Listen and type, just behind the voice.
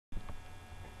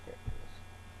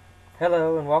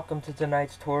Hello and welcome to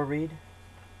tonight's Torah read.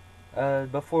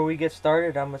 Before we get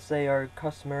started, I'm going to say our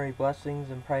customary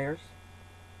blessings and prayers.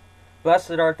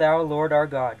 Blessed art thou, Lord our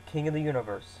God, King of the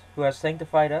universe, who has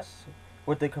sanctified us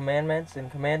with the commandments and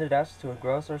commanded us to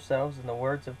engross ourselves in the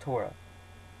words of Torah.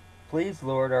 Please,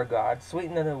 Lord our God,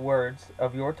 sweeten the words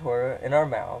of your Torah in our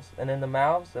mouths and in the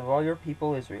mouths of all your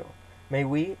people Israel. May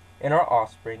we and our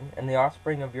offspring and the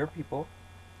offspring of your people,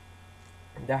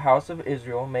 the house of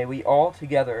Israel, may we all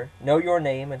together know your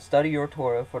name and study your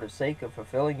Torah for the sake of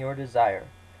fulfilling your desire.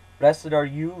 Blessed are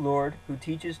you, Lord, who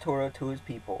teaches Torah to his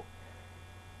people.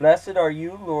 Blessed are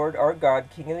you, Lord, our God,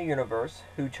 King of the universe,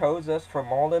 who chose us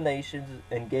from all the nations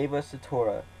and gave us the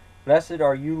Torah. Blessed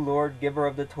are you, Lord, giver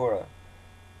of the Torah.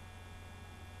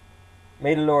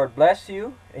 May the Lord bless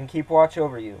you and keep watch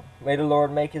over you. May the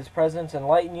Lord make his presence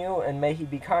enlighten you, and may he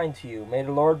be kind to you. May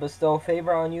the Lord bestow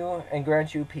favor on you and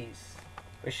grant you peace.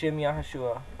 B'Shem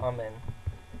Yahushua. Amen.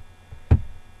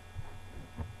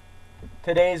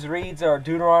 Today's reads are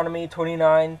Deuteronomy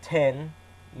 29:10,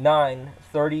 9,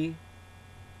 30,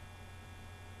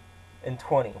 and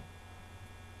 20.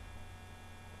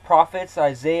 Prophets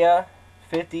Isaiah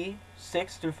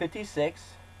 50:6-56,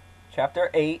 chapter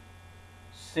 8,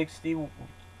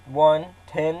 61,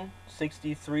 10,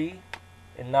 63,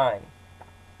 and 9.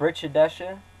 Brit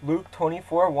Hadasha, Luke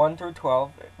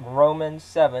 24:1-12, Romans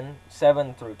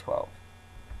 7:7-12.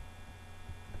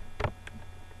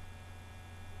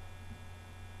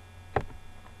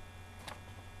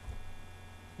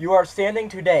 You are standing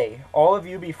today, all of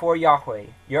you, before Yahweh,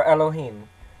 your Elohim,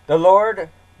 the Lord,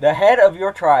 the head of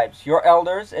your tribes, your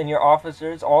elders and your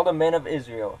officers, all the men of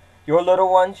Israel, your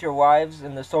little ones, your wives,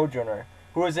 and the sojourner,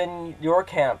 who is in your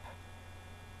camp,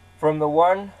 from the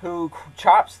one who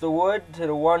chops the wood to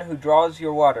the one who draws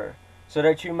your water, so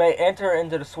that you may enter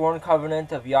into the sworn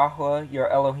covenant of Yahweh your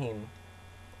Elohim,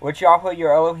 which Yahweh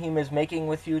your Elohim is making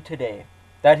with you today,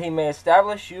 that he may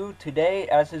establish you today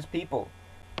as his people,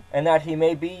 and that he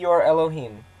may be your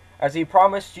Elohim, as he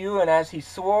promised you and as he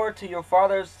swore to your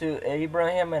fathers, to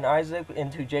Abraham and Isaac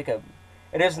and to Jacob.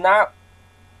 It is not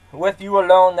with you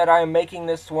alone that I am making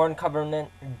this sworn covenant,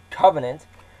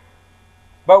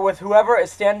 but with whoever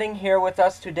is standing here with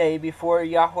us today before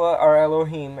Yahweh our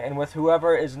Elohim, and with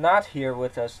whoever is not here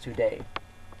with us today.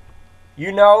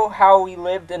 You know how we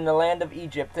lived in the land of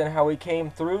Egypt, and how we came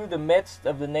through the midst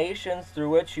of the nations through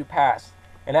which you passed.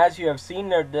 And as you have seen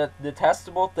their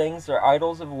detestable things, their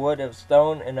idols of wood, of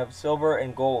stone, and of silver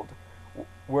and gold,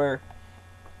 which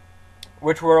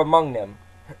were among them.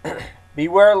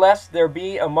 Beware lest there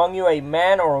be among you a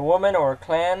man or a woman or a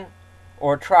clan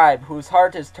or tribe whose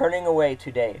heart is turning away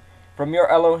today from your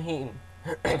Elohim,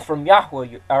 from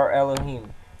Yahweh our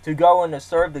Elohim, to go and to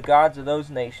serve the gods of those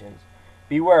nations.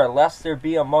 Beware lest there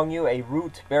be among you a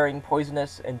root bearing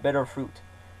poisonous and bitter fruit.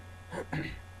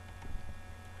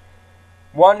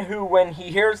 One who, when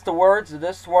he hears the words of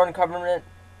this sworn covenant,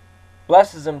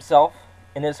 blesses himself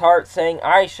in his heart, saying,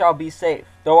 I shall be safe,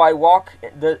 though I walk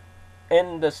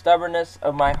in the stubbornness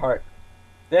of my heart.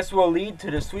 This will lead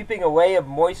to the sweeping away of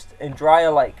moist and dry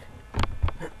alike.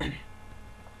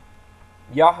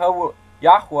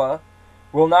 Yahweh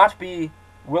will not be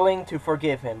willing to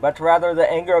forgive him, but rather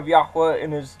the anger of Yahweh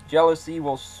in his jealousy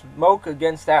will smoke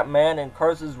against that man, and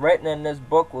curses written in this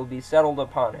book will be settled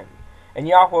upon him. And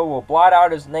Yahweh will blot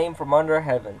out his name from under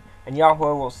heaven, and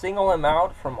Yahweh will single him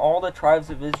out from all the tribes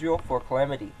of Israel for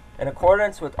calamity, in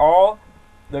accordance with all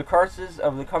the curses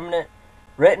of the covenant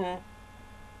written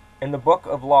in the book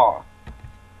of law.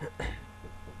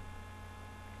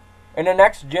 In the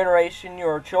next generation,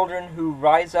 your children who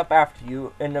rise up after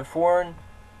you, and the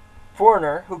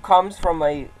foreigner who comes from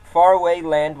a faraway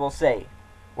land will say,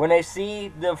 when they see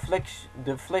the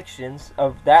afflictions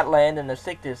of that land and the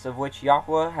sickness of which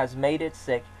Yahweh has made it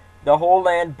sick, the whole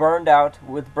land burned out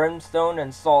with brimstone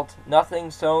and salt, nothing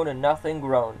sown and nothing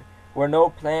grown, where no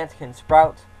plant can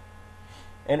sprout,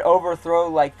 an overthrow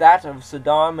like that of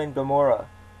Sodom and Gomorrah,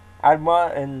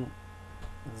 Admah and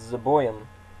Zeboim,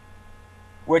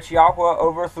 which Yahweh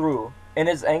overthrew in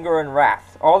his anger and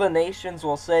wrath. All the nations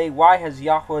will say, why has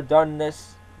Yahweh done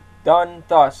thus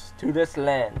to this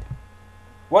land?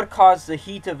 What caused the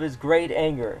heat of his great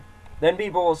anger? Then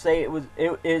people will say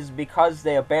it is because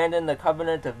they abandoned the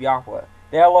covenant of Yahweh,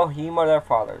 the Elohim of their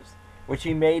fathers, which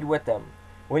he made with them,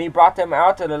 when he brought them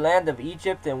out of the land of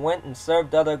Egypt, and went and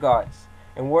served other gods,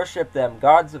 and worshipped them,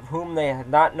 gods of whom they had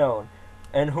not known,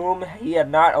 and whom he had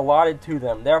not allotted to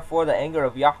them. Therefore the anger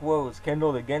of Yahweh was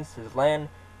kindled against his land,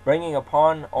 bringing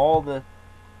upon all the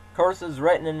curses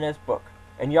written in this book.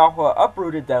 And Yahweh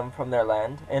uprooted them from their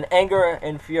land, in anger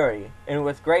and fury, and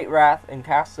with great wrath, and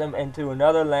cast them into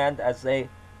another land as they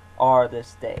are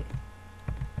this day.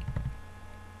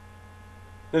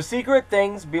 The secret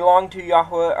things belong to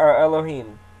Yahweh our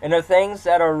Elohim, and the things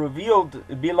that are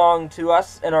revealed belong to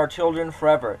us and our children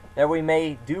forever, that we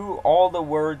may do all the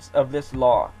words of this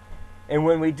law. And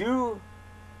when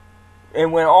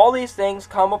all these things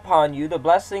come upon you, the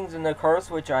blessings and the curse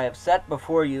which I have set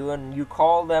before you, and you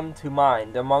call them to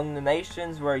mind among the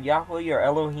nations where Yahweh your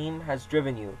Elohim has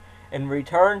driven you, and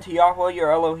return to Yahweh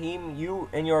your Elohim, you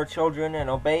and your children, and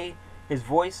obey his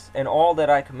voice and all that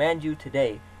I command you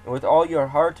today, and with all your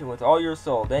heart and with all your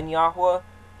soul, then Yahweh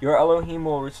your Elohim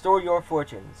will restore your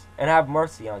fortunes, and have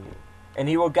mercy on you. And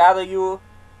he will gather you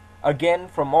again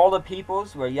from all the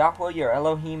peoples where Yahweh your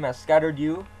Elohim has scattered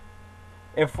you.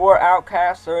 If 4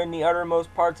 outcasts are in the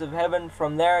uttermost parts of heaven,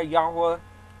 from there Yahweh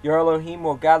your Elohim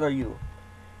will gather you.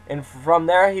 And from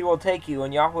there he will take you,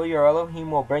 and Yahweh your Elohim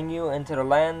will bring you into the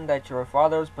land that your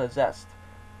fathers possessed,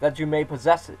 that you may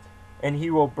possess it. And he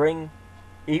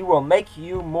will make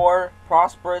you more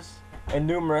prosperous and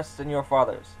numerous than your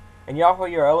fathers. And Yahweh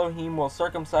your Elohim will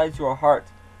circumcise your heart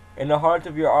and the heart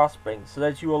of your offspring, so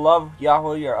that you will love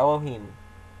Yahweh your Elohim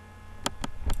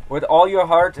with all your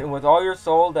heart and with all your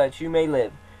soul, that you may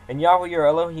live. And Yahweh your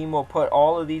Elohim will put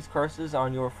all of these curses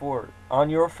on your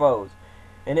foes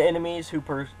and enemies who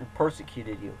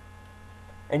persecuted you.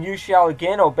 And you shall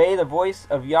again obey the voice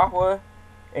of Yahweh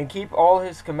and keep all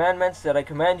his commandments that I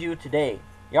command you today.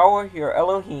 Yahweh your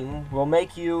Elohim will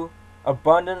make you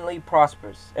abundantly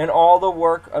prosperous in all the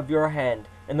work of your hand,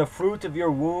 in the fruit of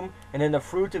your womb, and in the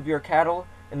fruit of your cattle,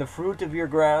 in the fruit of your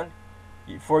ground.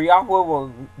 For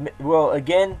Yahweh will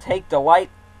again take delight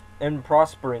in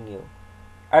prospering you,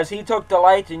 as he took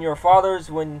delight in your fathers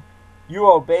when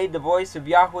you obeyed the voice of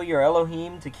Yahweh your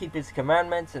Elohim to keep his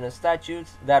commandments and his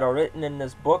statutes that are written in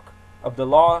this book of the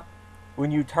law,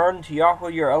 when you turned to Yahweh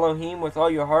your Elohim with all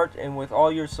your heart and with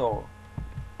all your soul.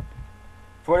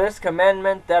 For this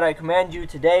commandment that I command you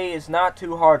today is not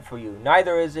too hard for you,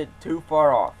 neither is it too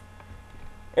far off.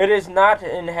 It is not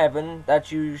in heaven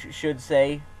that you should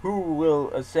say, who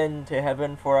will ascend to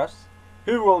heaven for us?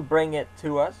 Who will bring it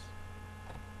to us?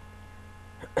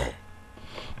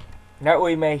 That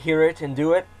we may hear it and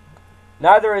do it.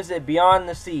 Neither is it beyond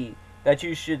the sea that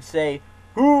you should say,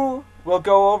 who will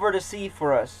go over the sea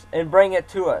for us and bring it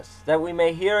to us, that we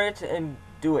may hear it and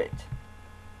do it?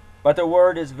 But the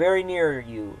word is very near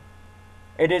you.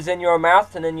 It is in your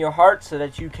mouth and in your heart, so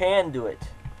that you can do it.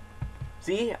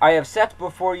 See, I have set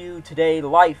before you today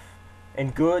life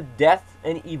and good, death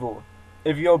and evil.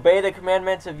 If you obey the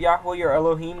commandments of Yahweh your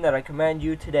Elohim that I command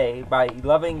you today, by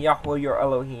loving Yahweh your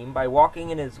Elohim, by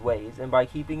walking in his ways, and by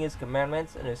keeping his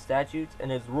commandments and his statutes and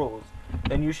his rules,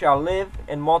 then you shall live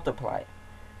and multiply.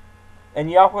 And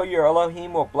Yahweh your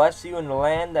Elohim will bless you in the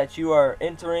land that you are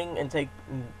entering and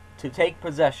take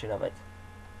possession of it.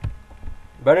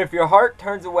 But if your heart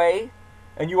turns away,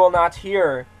 and you will not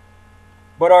hear,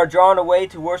 but are drawn away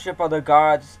to worship other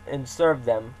gods and serve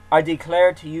them, I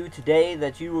declare to you today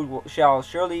that you shall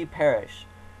surely perish.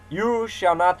 You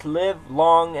shall not live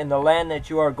long in the land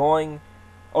that you are going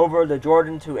over the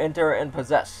Jordan to enter and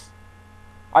possess.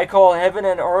 I call heaven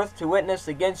and earth to witness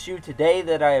against you today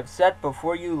that I have set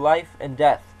before you life and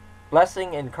death,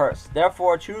 blessing and curse.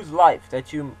 Therefore choose life,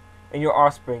 that you and your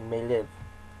offspring may live.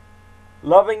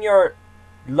 Loving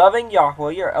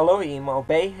Yahweh your Elohim,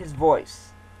 obey his voice,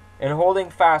 and holding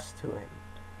fast to him.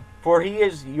 For he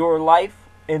is your life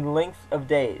in length of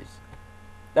days,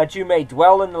 that you may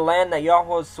dwell in the land that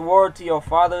Yahweh swore to your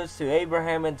fathers, to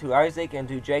Abraham and to Isaac and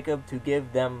to Jacob, to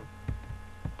give them.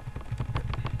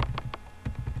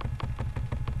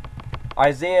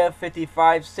 Isaiah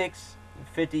 55:6,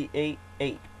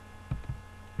 58:8.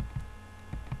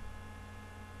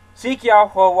 Seek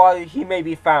Yahweh while he may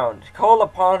be found. Call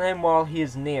upon him while he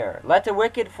is near. Let the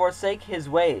wicked forsake his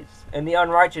ways, and the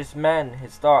unrighteous man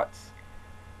his thoughts.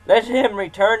 Let him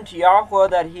return to Yahweh,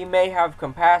 that he may have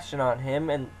compassion on him,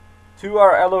 and to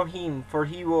our Elohim, for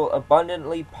he will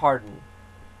abundantly pardon.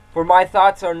 For my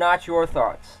thoughts are not your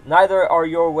thoughts, neither are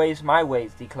your ways my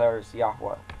ways, declares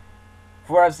Yahweh.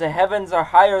 For as the heavens are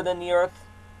higher than the earth,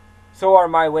 so are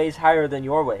my ways higher than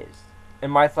your ways,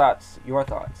 and my thoughts your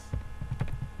thoughts.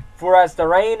 For as the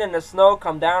rain and the snow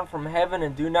come down from heaven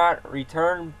and do not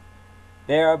return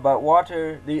there, but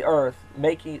water the earth,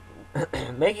 making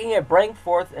it bring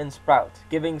forth and sprout,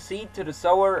 giving seed to the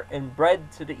sower and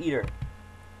bread to the eater,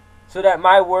 so that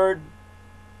my word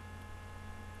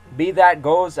be that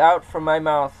goes out from my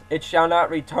mouth, it shall not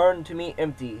return to me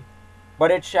empty, but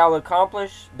it shall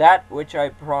accomplish that which I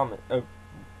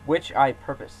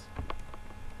purpose.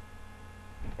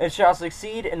 It shall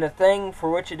succeed in the thing for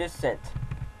which it is sent.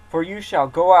 For you shall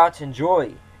go out in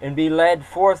joy, and be led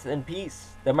forth in peace.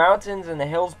 The mountains and the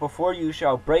hills before you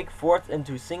shall break forth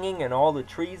into singing, and all the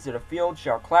trees of the field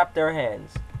shall clap their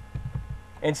hands.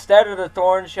 Instead of the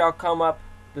thorn shall come up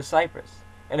the cypress,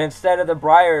 and instead of the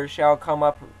brier shall come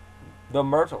up the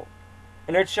myrtle.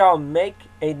 And it shall make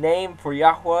a name for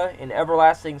Yahweh, an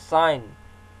everlasting sign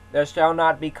that shall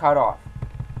not be cut off.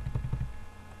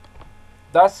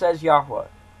 Thus says Yahweh,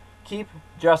 keep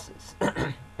justice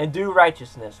and do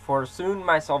righteousness, for soon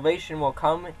my salvation will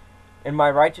come and my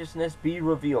righteousness be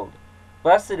revealed.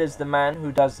 Blessed is the man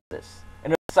who does this,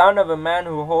 and the son of a man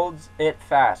who holds it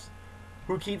fast,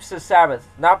 who keeps the Sabbath,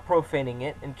 not profaning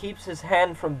it, and keeps his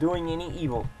hand from doing any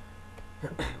evil.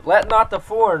 Let not the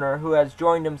foreigner who has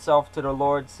joined himself to the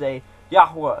Lord say,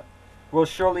 Yahweh will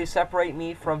surely separate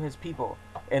me from his people.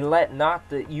 And let not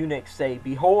the eunuch say,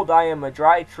 Behold, I am a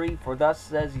dry tree, for thus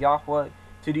says Yahweh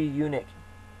to the eunuch,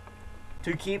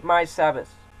 to keep my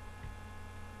Sabbath.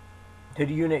 To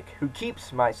the eunuch who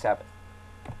keeps my Sabbath,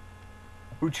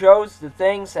 who chose the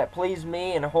things that please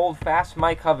me and hold fast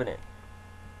my covenant.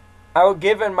 I will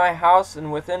give in my house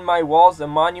and within my walls a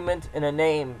monument and a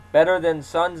name, better than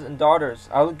sons and daughters.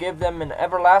 I will give them an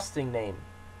everlasting name,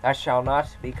 that shall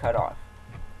not be cut off.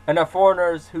 And the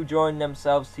foreigners who join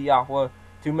themselves to Yahweh,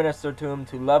 to minister to him,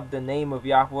 to love the name of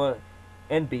Yahweh,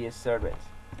 and be his servants.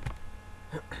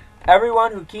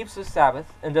 Everyone who keeps the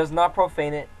Sabbath, and does not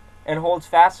profane it, and holds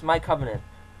fast my covenant,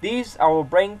 these I will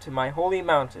bring to my holy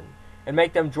mountain, and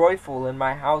make them joyful in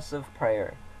my house of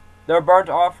prayer. Their burnt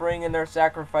offering and their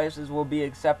sacrifices will be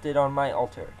accepted on my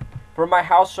altar. For my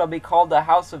house shall be called the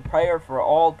house of prayer for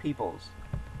all peoples.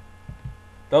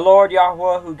 The Lord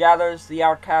Yahweh, who gathers the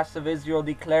outcasts of Israel,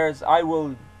 declares, I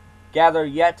will gather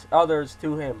yet others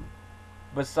to him,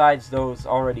 besides those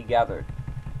already gathered.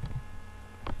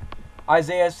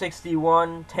 Isaiah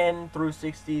 61:10 through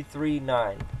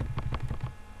 63:9.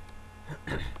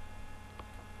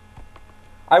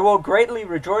 I will greatly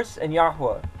rejoice in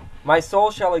Yahweh. My soul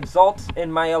shall exult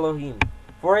in my Elohim,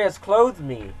 for he has clothed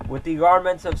me with the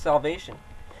garments of salvation,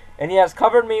 and he has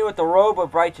covered me with the robe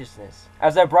of righteousness,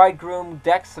 as a bridegroom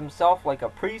decks himself like a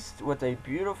priest with a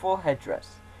beautiful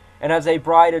headdress, and as a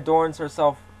bride adorns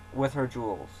herself with her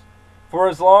jewels. For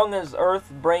as long as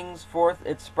earth brings forth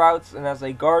its sprouts, and as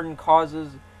a garden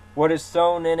causes what is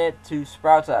sown in it to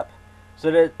sprout up,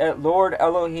 so that Lord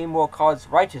Elohim will cause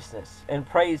righteousness and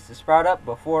praise to sprout up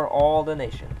before all the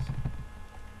nations.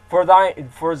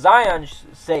 For Zion's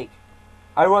sake,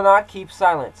 I will not keep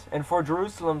silent, and for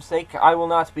Jerusalem's sake I will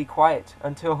not be quiet,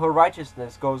 until her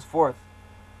righteousness goes forth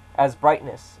as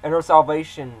brightness, and her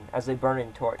salvation as a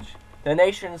burning torch. The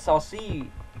nations shall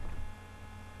see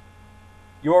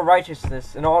your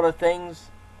righteousness, and all the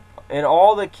things, and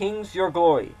all the kings your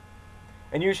glory.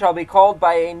 And you shall be called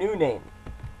by a new name,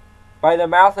 by the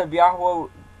mouth of Yahweh,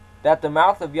 that the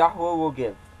mouth of Yahweh will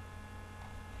give.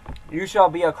 You shall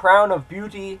be a crown of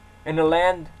beauty in the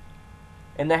land,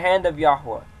 in the hand of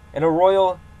Yahweh, and a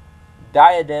royal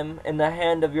diadem in the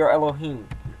hand of your Elohim.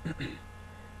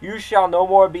 You shall no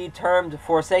more be termed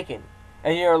forsaken,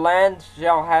 and your land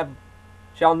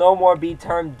shall no more be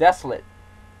termed desolate.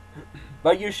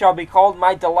 But you shall be called,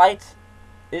 my delight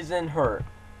is in her,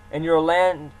 and your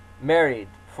land married.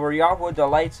 For Yahweh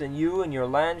delights in you, and your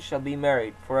land shall be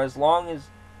married. For as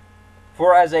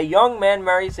a young man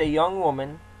marries a young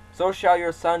woman, so shall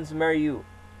your sons marry you.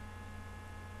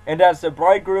 And as the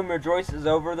bridegroom rejoices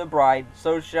over the bride,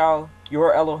 so shall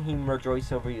your Elohim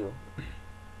rejoice over you.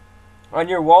 On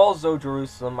your walls, O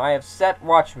Jerusalem, I have set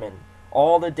watchmen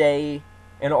all the day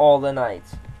and all the night.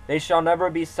 They shall never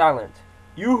be silent.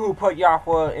 You who put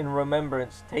Yahweh in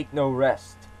remembrance, take no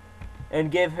rest,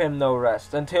 and give him no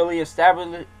rest, until he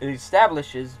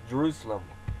establishes Jerusalem,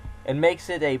 and makes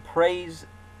it a praise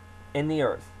in the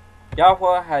earth.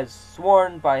 Yahweh has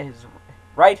sworn by his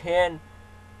right hand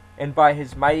and by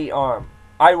his mighty arm,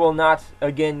 I will not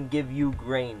again give you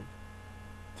grain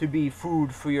to be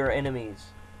food for your enemies.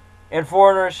 And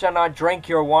foreigners shall not drink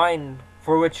your wine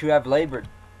for which you have labored,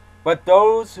 but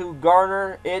those who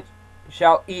garner it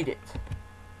shall eat it,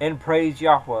 and praise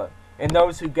Yahweh. And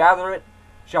those who gather it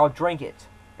shall drink it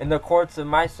in the courts of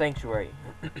my sanctuary.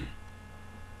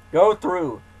 Go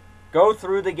through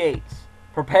the gates.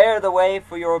 Prepare the way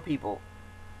for your people,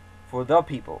 for the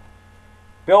people.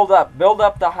 Build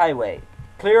up the highway.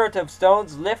 Clear it of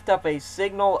stones. Lift up a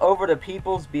signal over the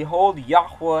peoples. Behold,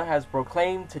 Yahweh has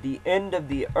proclaimed to the end of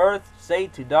the earth. Say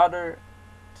to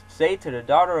the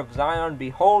daughter of Zion,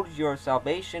 behold, your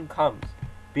salvation comes.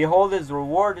 Behold, his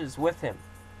reward is with him,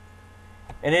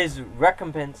 and his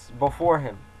recompense before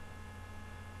him.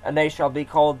 And they shall be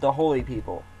called the holy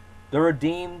people, the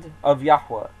redeemed of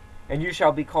Yahweh. And you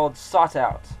shall be called sought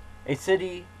out, a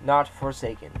city not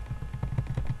forsaken.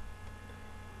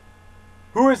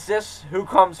 Who is this who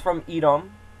comes from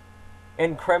Edom,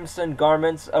 in crimson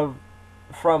garments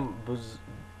from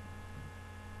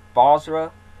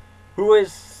Bozrah, who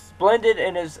is splendid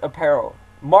in his apparel,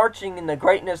 marching in the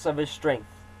greatness of his strength?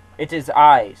 It is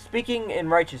I, speaking in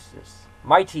righteousness,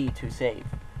 mighty to save.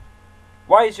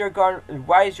 Why is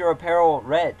your apparel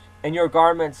red, and your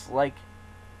garments like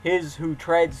his who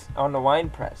treads on the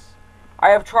winepress? I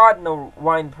have trodden the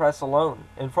winepress alone,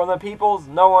 and from the peoples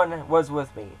no one was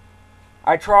with me.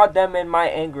 I trod them in my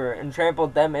anger, and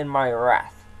trampled them in my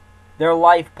wrath. Their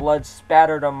life blood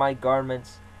spattered on my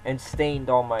garments, and stained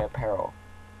all my apparel.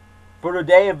 For the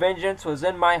day of vengeance was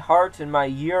in my heart, and my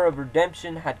year of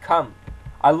redemption had come.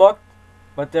 I looked,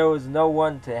 but there was no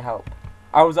one to help.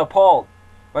 I was appalled,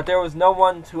 but there was no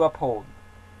one to uphold.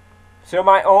 So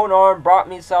my own arm brought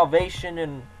me salvation,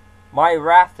 and my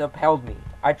wrath upheld me.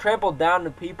 I trampled down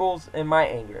the peoples in my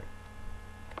anger.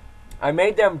 I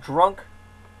made them drunk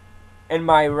in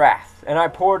my wrath, and I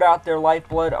poured out their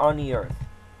lifeblood on the earth.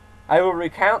 I will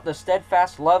recount the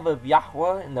steadfast love of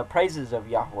Yahweh and the praises of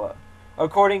Yahweh,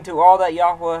 according to all that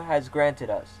Yahweh has granted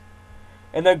us,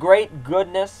 and the great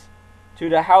goodness to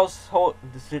the house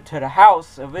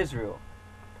of Israel,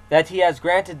 that he has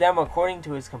granted them according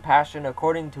to his compassion,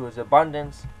 according to the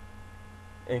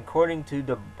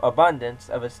abundance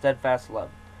of his steadfast love.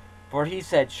 For he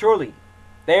said, surely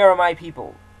they are my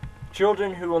people,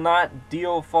 children who will not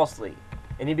deal falsely.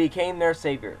 And he became their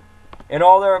Savior. In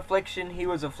all their affliction he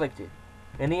was afflicted,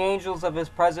 and the angels of his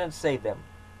presence saved them.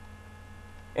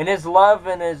 In his love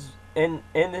and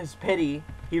in his pity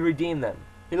he redeemed them.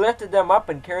 He lifted them up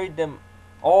and carried them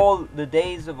all the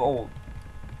days of old.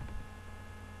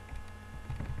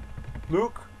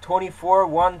 Luke 24,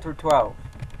 1-12.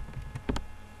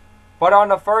 But on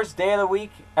the first day of the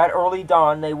week, at early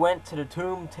dawn, they went to the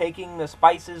tomb, taking the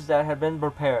spices that had been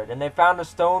prepared. And they found a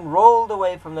stone rolled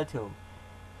away from the tomb.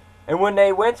 And when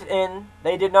they went in,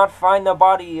 they did not find the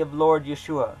body of Lord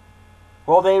Yeshua.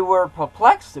 While they were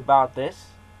perplexed about this,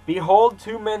 behold,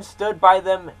 two men stood by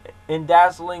them in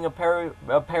dazzling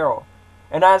apparel.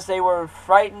 And as they were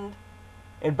frightened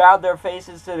and bowed their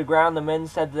faces to the ground, the men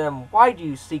said to them, why do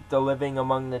you seek the living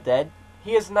among the dead?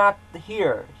 He is not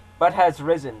here, but has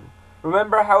risen.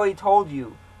 Remember how he told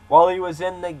you, while he was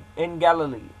in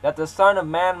Galilee, that the Son of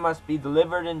Man must be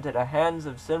delivered into the hands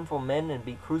of sinful men and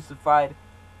be crucified,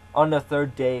 on the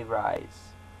third day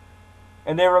rise.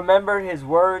 And they remembered his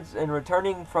words, and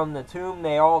returning from the tomb,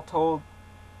 they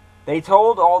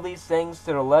told all these things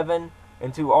to the 11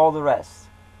 and to all the rest.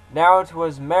 Now it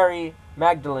was Mary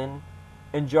Magdalene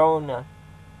and Joanna,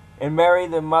 and Mary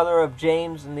the mother of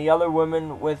James, and the other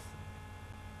women with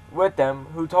them,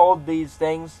 who told these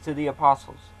things to the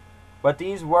apostles. But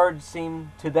these words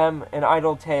seemed to them an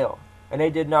idle tale, and they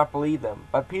did not believe them.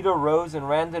 But Peter rose and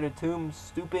ran to the tomb,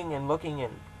 stooping and looking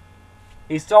in.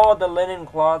 He saw the linen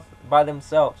cloths by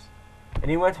themselves, and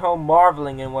he went home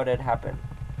marveling in what had happened.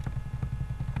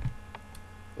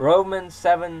 Romans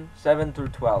 7,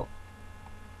 7-12.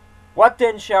 What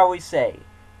then shall we say?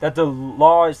 That the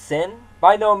law is sin?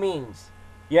 By no means.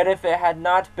 Yet if it had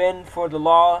not been for the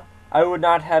law, I would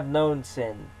not have known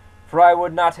sin. For I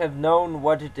would not have known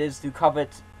what it is to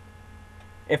covet,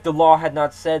 if the law had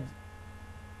not said,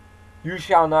 you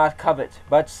shall not covet.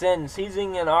 But sin,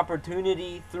 seizing an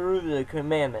opportunity through the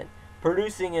commandment,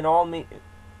 producing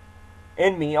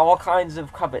in me all kinds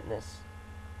of covetousness.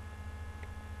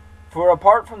 For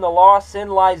apart from the law, sin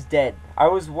lies dead. I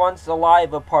was once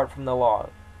alive apart from the law.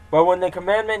 But when the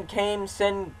commandment came,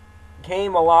 sin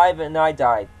came alive, and I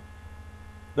died.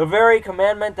 The very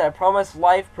commandment that promised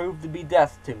life proved to be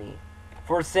death to me.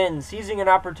 For sin, seizing an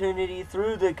opportunity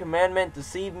through the commandment,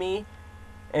 deceived me,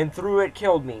 and through it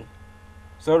killed me.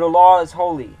 So the law is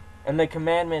holy, and the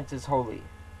commandment is holy,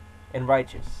 and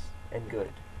righteous, and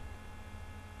good.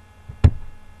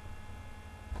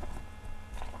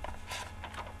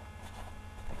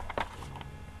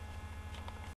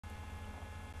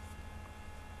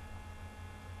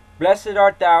 Blessed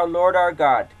art thou, Lord our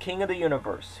God, King of the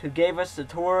universe, who gave us the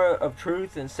Torah of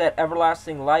truth and set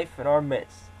everlasting life in our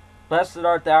midst. Blessed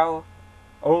art thou,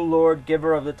 O Lord,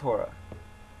 giver of the Torah.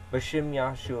 B'Shem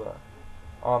Yahshua.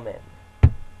 Amen.